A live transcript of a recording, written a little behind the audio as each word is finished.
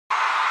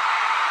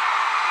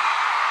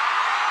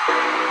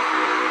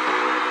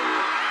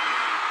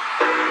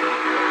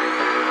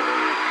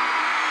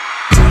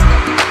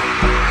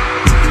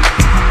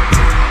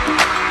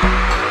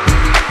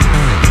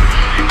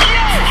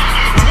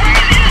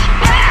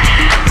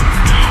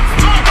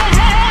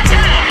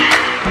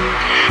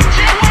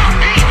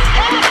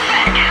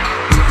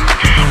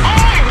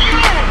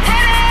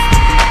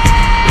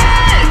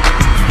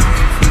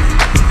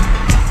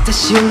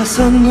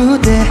일어선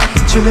무대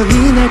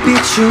조명이 날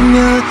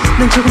비추면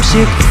난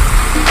조금씩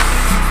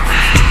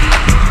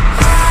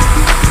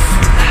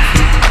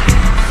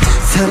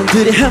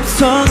사람들의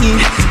함성이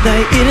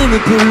나의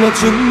이름을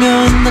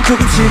불러주면 난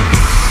조금씩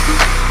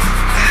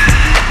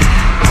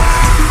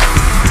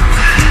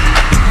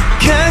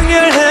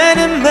강렬한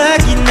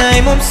음악이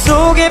나의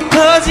몸속에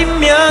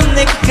퍼지면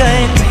내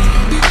귓가에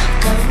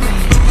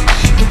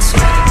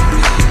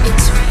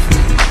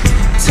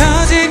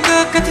터질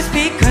것 같은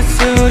스피커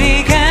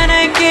소리가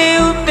날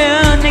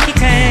깨우면 내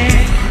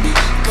귓가에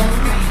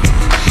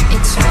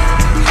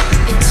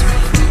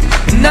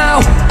Now,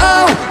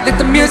 oh, let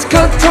the music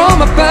control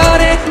my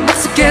body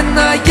맘속에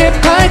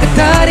나의 밝은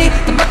달이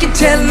난 막힌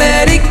채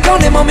let it go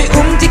내 몸이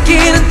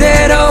움직이는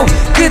대로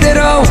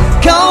그대로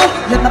Go,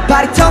 let my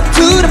body talk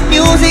to the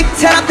music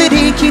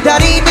사람들이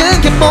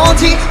기다리는 게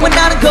뭔지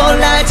원하는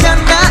걸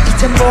알잖아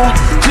이제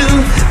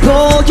모두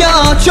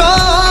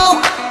보여줘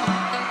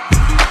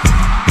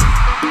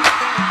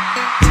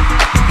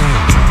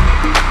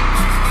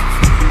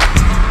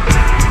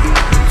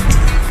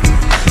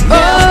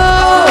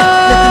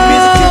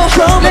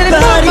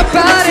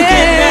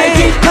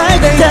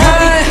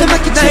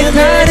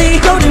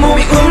내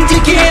몸이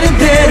움직이는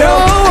대로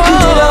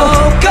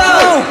Go,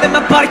 let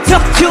my body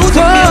talk to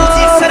the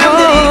music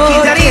사람들이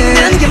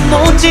기다리는 게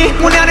뭔지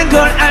원하는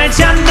걸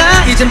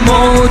알잖아 이제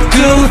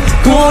모두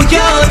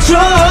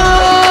보여줘